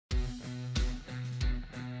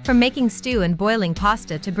From making stew and boiling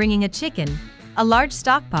pasta to bringing a chicken, a large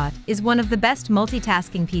stockpot is one of the best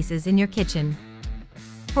multitasking pieces in your kitchen.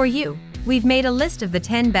 For you, we've made a list of the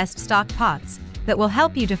 10 best stock pots that will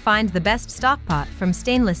help you to find the best stockpot from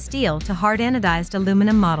stainless steel to hard anodized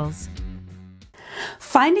aluminum models.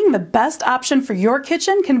 Finding the best option for your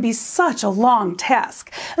kitchen can be such a long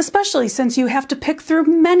task, especially since you have to pick through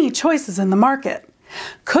many choices in the market.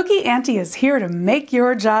 Cookie Auntie is here to make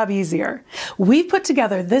your job easier. We've put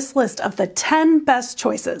together this list of the 10 best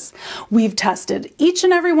choices. We've tested each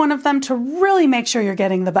and every one of them to really make sure you're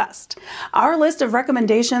getting the best. Our list of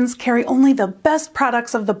recommendations carry only the best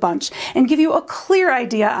products of the bunch and give you a clear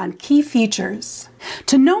idea on key features.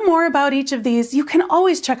 To know more about each of these, you can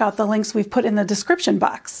always check out the links we've put in the description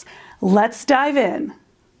box. Let's dive in.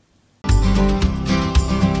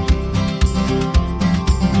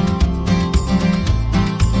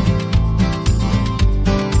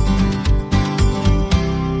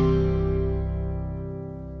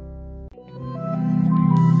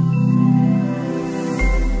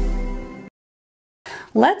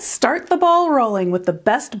 Let's start the ball rolling with the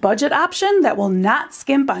best budget option that will not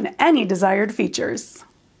skimp on any desired features.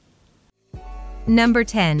 Number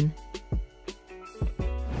 10.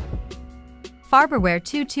 Farberware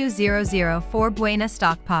 22004 Buena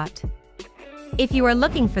Stockpot. If you are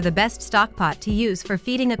looking for the best stockpot to use for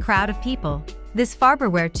feeding a crowd of people, this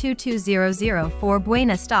Farberware 22004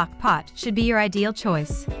 Buena stockpot should be your ideal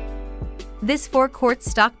choice. This 4-quart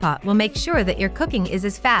stockpot will make sure that your cooking is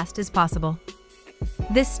as fast as possible.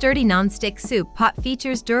 This sturdy non-stick soup pot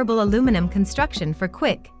features durable aluminum construction for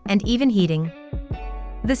quick and even heating.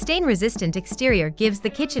 The stain-resistant exterior gives the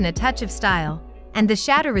kitchen a touch of style, and the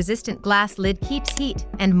shatter-resistant glass lid keeps heat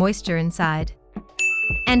and moisture inside.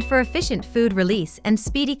 And for efficient food release and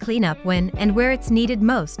speedy cleanup when and where it's needed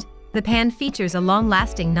most, the pan features a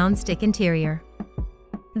long-lasting non-stick interior.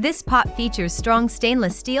 This pot features strong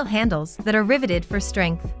stainless steel handles that are riveted for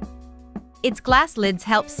strength. Its glass lids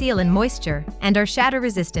help seal in moisture and are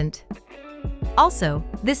shatter-resistant. Also,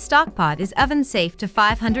 this stockpot is oven-safe to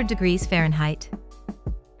 500 degrees Fahrenheit.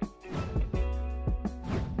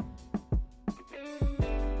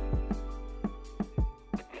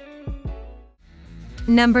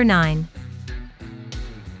 Number 9.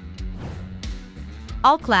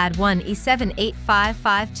 All-Clad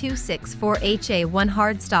 1E785526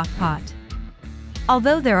 hard stockpot.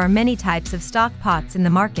 Although there are many types of stock pots in the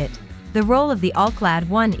market, the role of the All-Clad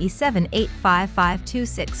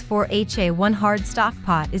 1E785526 hard stock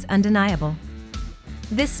pot is undeniable.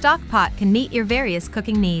 This stock pot can meet your various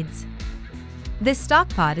cooking needs. This stock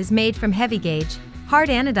pot is made from heavy-gauge, hard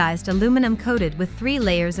anodized aluminum coated with 3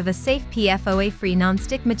 layers of a safe PFOA-free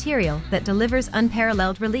non-stick material that delivers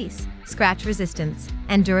unparalleled release, scratch resistance,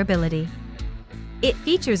 and durability. It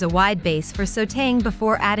features a wide base for sautéing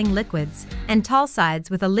before adding liquids, and tall sides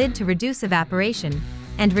with a lid to reduce evaporation,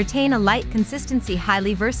 and retain a light consistency,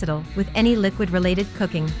 highly versatile with any liquid-related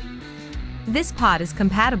cooking. This pot is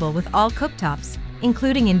compatible with all cooktops,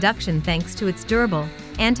 including induction thanks to its durable,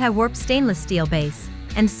 anti-warp stainless steel base,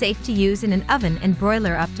 and safe to use in an oven and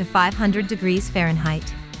broiler up to 500 degrees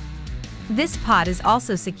Fahrenheit. This pot is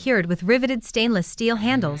also secured with riveted stainless steel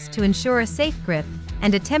handles to ensure a safe grip,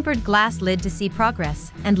 and a tempered glass lid to see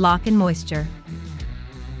progress and lock in moisture.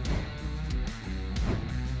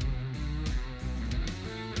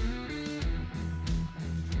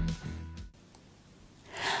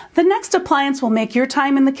 The next appliance will make your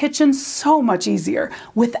time in the kitchen so much easier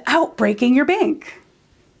without breaking your bank.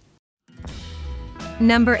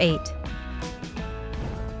 Number 8.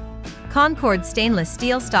 CONCORD Stainless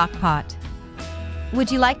Steel Stock Pot.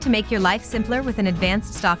 Would you like to make your life simpler with an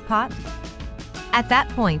advanced stock pot? At that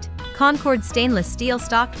point, CONCORD Stainless Steel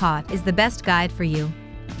Stock Pot is the best guide for you.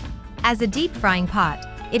 As a deep frying pot,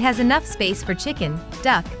 it has enough space for chicken,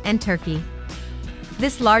 duck, and turkey.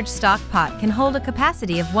 This large stock pot can hold a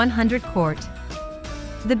capacity of 100 quart.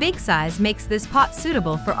 The big size makes this pot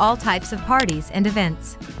suitable for all types of parties and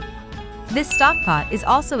events. This stock pot is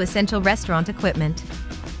also essential restaurant equipment.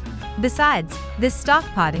 Besides, this stock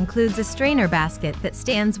pot includes a strainer basket that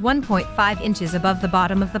stands 1.5 inches above the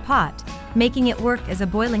bottom of the pot, making it work as a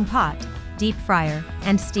boiling pot, deep fryer,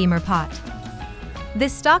 and steamer pot.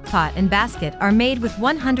 This stock pot and basket are made with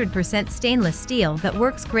 100% stainless steel that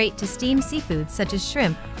works great to steam seafood such as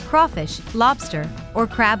shrimp, crawfish, lobster, or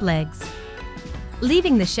crab legs.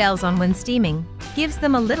 Leaving the shells on when steaming gives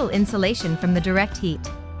them a little insulation from the direct heat.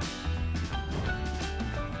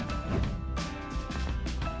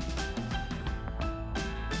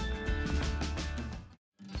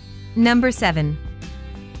 Number 7.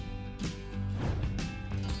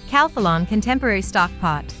 Calphalon Contemporary Stock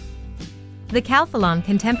Pot. The Calphalon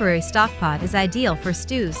contemporary stockpot is ideal for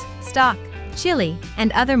stews, stock, chili,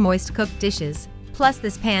 and other moist cooked dishes. Plus,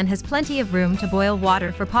 this pan has plenty of room to boil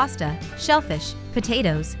water for pasta, shellfish,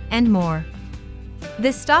 potatoes, and more.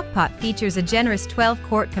 This stockpot features a generous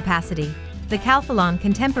 12-quart capacity. The Calphalon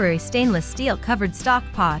contemporary stainless steel covered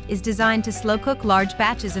stockpot is designed to slow cook large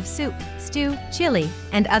batches of soup, stew, chili,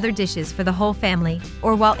 and other dishes for the whole family,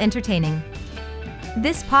 or while entertaining.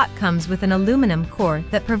 This pot comes with an aluminum core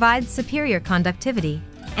that provides superior conductivity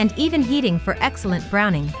and even heating for excellent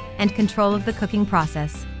browning and control of the cooking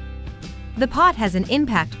process. The pot has an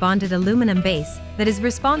impact-bonded aluminum base that is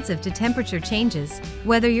responsive to temperature changes,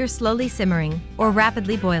 whether you're slowly simmering or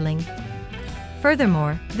rapidly boiling.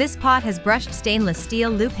 Furthermore, this pot has brushed stainless steel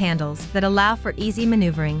loop handles that allow for easy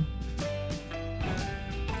maneuvering.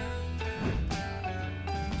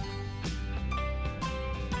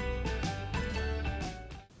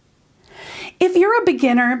 If you're a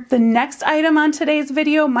beginner, the next item on today's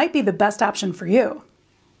video might be the best option for you.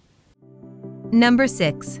 Number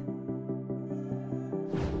 6.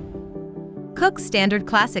 Cook Standard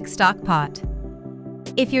Classic Stock Pot.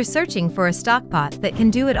 If you're searching for a stock pot that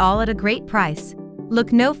can do it all at a great price,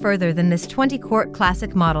 look no further than this 20-quart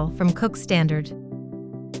classic model from Cook Standard.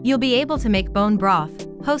 You'll be able to make bone broth,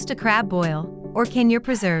 host a crab boil, or can your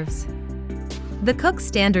preserves. The Cook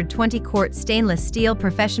Standard 20-quart stainless steel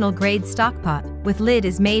professional grade stockpot with lid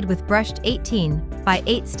is made with brushed 18 by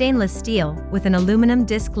 8 stainless steel with an aluminum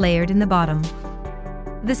disc layered in the bottom.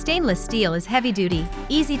 The stainless steel is heavy-duty,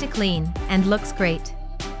 easy to clean, and looks great.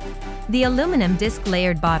 The aluminum disc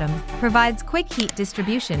layered bottom provides quick heat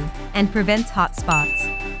distribution and prevents hot spots.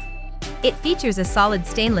 It features a solid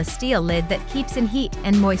stainless steel lid that keeps in heat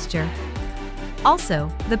and moisture.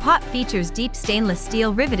 Also, the pot features deep stainless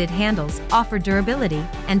steel riveted handles offer durability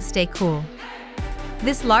and stay cool.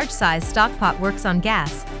 This large-size stockpot works on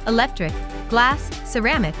gas, electric, glass,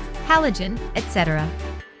 ceramic, halogen, etc.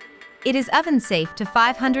 It is oven-safe to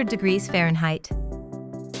 500 degrees Fahrenheit.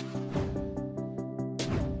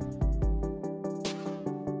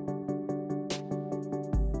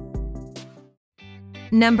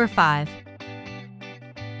 Number 5.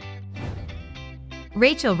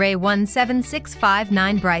 Rachael Ray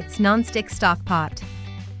 17659 Brights Nonstick Stock Pot.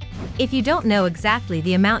 If you don't know exactly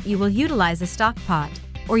the amount you will utilize a stock pot,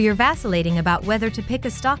 or you're vacillating about whether to pick a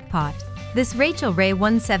stock pot, this Rachael Ray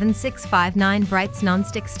 17659 Brights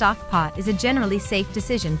Nonstick Stock Pot is a generally safe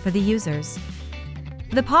decision for the users.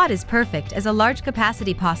 The pot is perfect as a large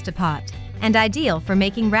capacity pasta pot, and ideal for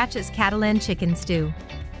making Rachael's Catalan chicken stew.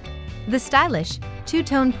 The stylish,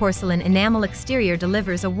 two-tone porcelain enamel exterior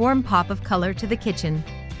delivers a warm pop of color to the kitchen.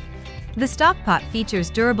 The stockpot features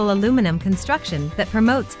durable aluminum construction that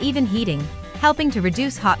promotes even heating, helping to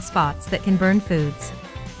reduce hot spots that can burn foods.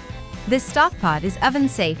 This stockpot is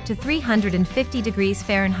oven-safe to 350 degrees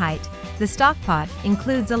Fahrenheit. The stockpot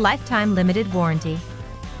includes a lifetime limited warranty.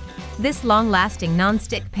 This long-lasting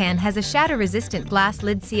non-stick pan has a shatter-resistant glass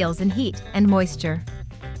lid seals in heat and moisture.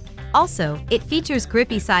 Also, it features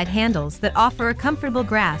grippy side handles that offer a comfortable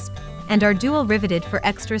grasp and are dual riveted for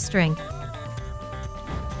extra strength.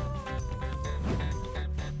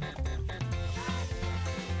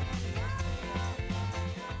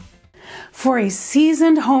 For a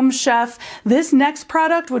seasoned home chef, this next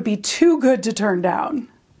product would be too good to turn down.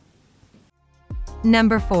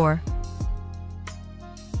 Number 4.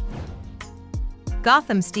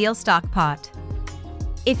 Gotham Steel Stock Pot.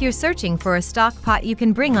 If you're searching for a stock pot you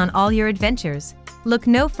can bring on all your adventures, look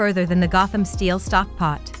no further than the Gotham Steel Stock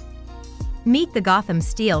Pot. Meet the Gotham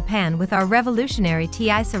Steel Pan with our revolutionary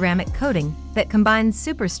TI ceramic coating that combines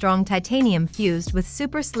super strong titanium fused with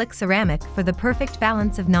super slick ceramic for the perfect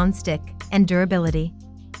balance of non-stick and durability.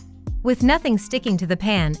 With nothing sticking to the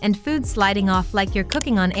pan and food sliding off like you're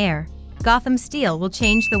cooking on air, Gotham Steel will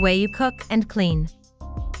change the way you cook and clean.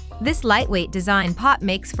 This lightweight design pot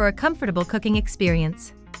makes for a comfortable cooking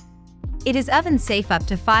experience. It is oven-safe up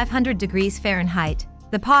to 500 degrees Fahrenheit.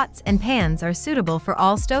 The pots and pans are suitable for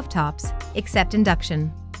all stovetops, except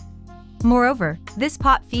induction. Moreover, this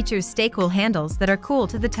pot features stay-cool handles that are cool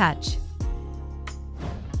to the touch.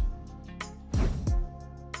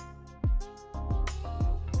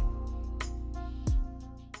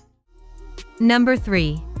 Number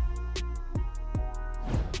 3.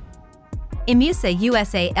 Imusa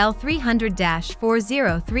USA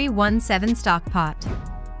L300-40317 Stock Pot.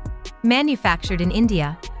 Manufactured in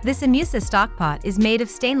India, this Imusa stock pot is made of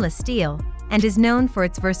stainless steel and is known for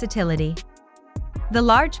its versatility. The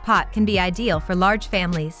large pot can be ideal for large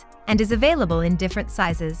families and is available in different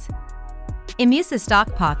sizes. Imusa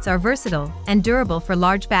stock pots are versatile and durable for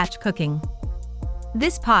large batch cooking.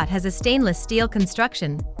 This pot has a stainless steel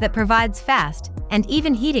construction that provides fast and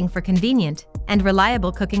even heating for convenient and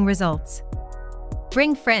reliable cooking results.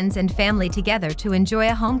 Bring friends and family together to enjoy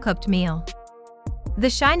a home-cooked meal. The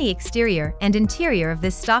shiny exterior and interior of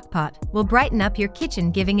this stock pot will brighten up your kitchen,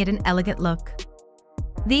 giving it an elegant look.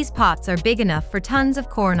 These pots are big enough for tons of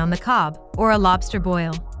corn on the cob or a lobster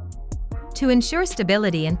boil. To ensure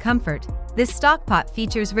stability and comfort, this stock pot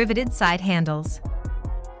features riveted side handles.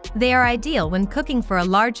 They are ideal when cooking for a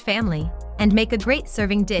large family and make a great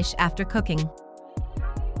serving dish after cooking.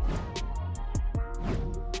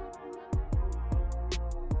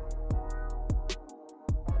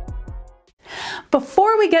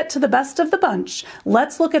 Before we get to the best of the bunch,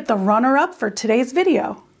 let's look at the runner-up for today's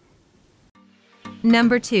video.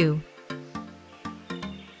 Number 2.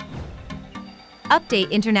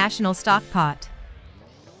 Update International Stock Pot.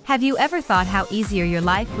 Have you ever thought how easier your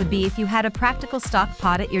life would be if you had a practical stock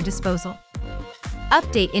pot at your disposal?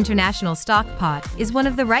 Update International Stock Pot is one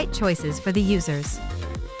of the right choices for the users.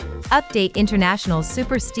 Update International's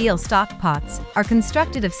Super Steel stock pots are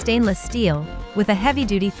constructed of stainless steel, with a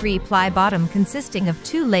heavy-duty 3-ply bottom consisting of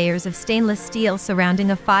 2 layers of stainless steel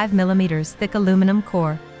surrounding a 5 mm thick aluminum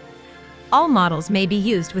core. All models may be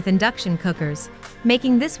used with induction cookers,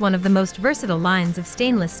 making this one of the most versatile lines of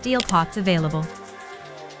stainless steel pots available.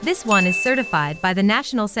 This one is certified by the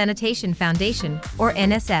National Sanitation Foundation, or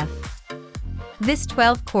NSF. This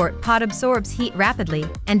 12-quart pot absorbs heat rapidly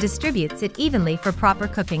and distributes it evenly for proper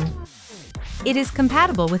cooking. It is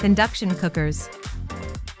compatible with induction cookers.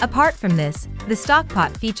 Apart from this, the stock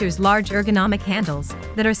pot features large ergonomic handles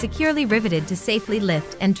that are securely riveted to safely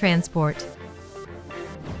lift and transport.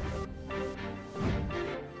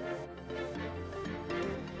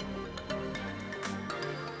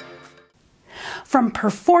 From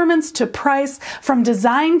performance to price, from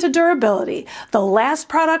design to durability, the last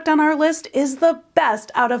product on our list is the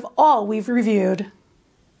best out of all we've reviewed.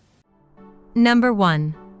 Number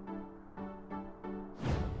 1.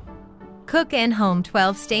 Cook & Home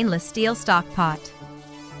 12 Stainless Steel Stock Pot.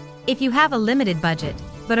 If you have a limited budget,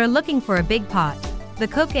 but are looking for a big pot, the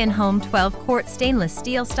Cook & Home 12-quart stainless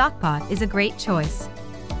steel stock pot is a great choice.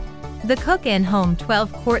 The Cook & Home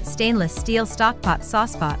 12-quart stainless steel stockpot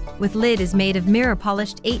saucepot with lid is made of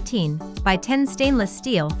mirror-polished 18 by 10 stainless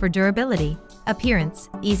steel for durability, appearance,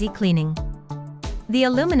 easy cleaning. The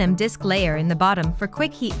aluminum disc layer in the bottom for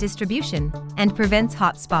quick heat distribution and prevents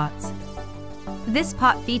hot spots. This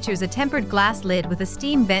pot features a tempered glass lid with a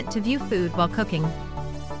steam vent to view food while cooking.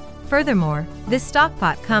 Furthermore, this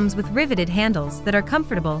stockpot comes with riveted handles that are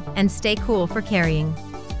comfortable and stay cool for carrying.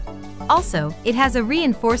 Also, it has a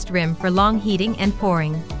reinforced rim for long heating and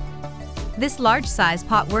pouring. This large-size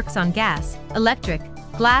pot works on gas, electric,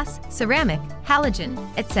 glass, ceramic, halogen,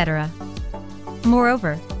 etc.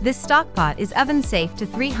 Moreover, this stock pot is oven-safe to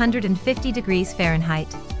 350 degrees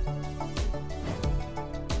Fahrenheit.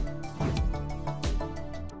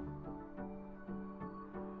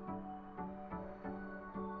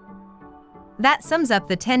 That sums up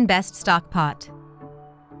the 10 best stock pot.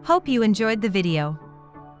 Hope you enjoyed the video.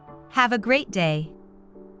 Have a great day.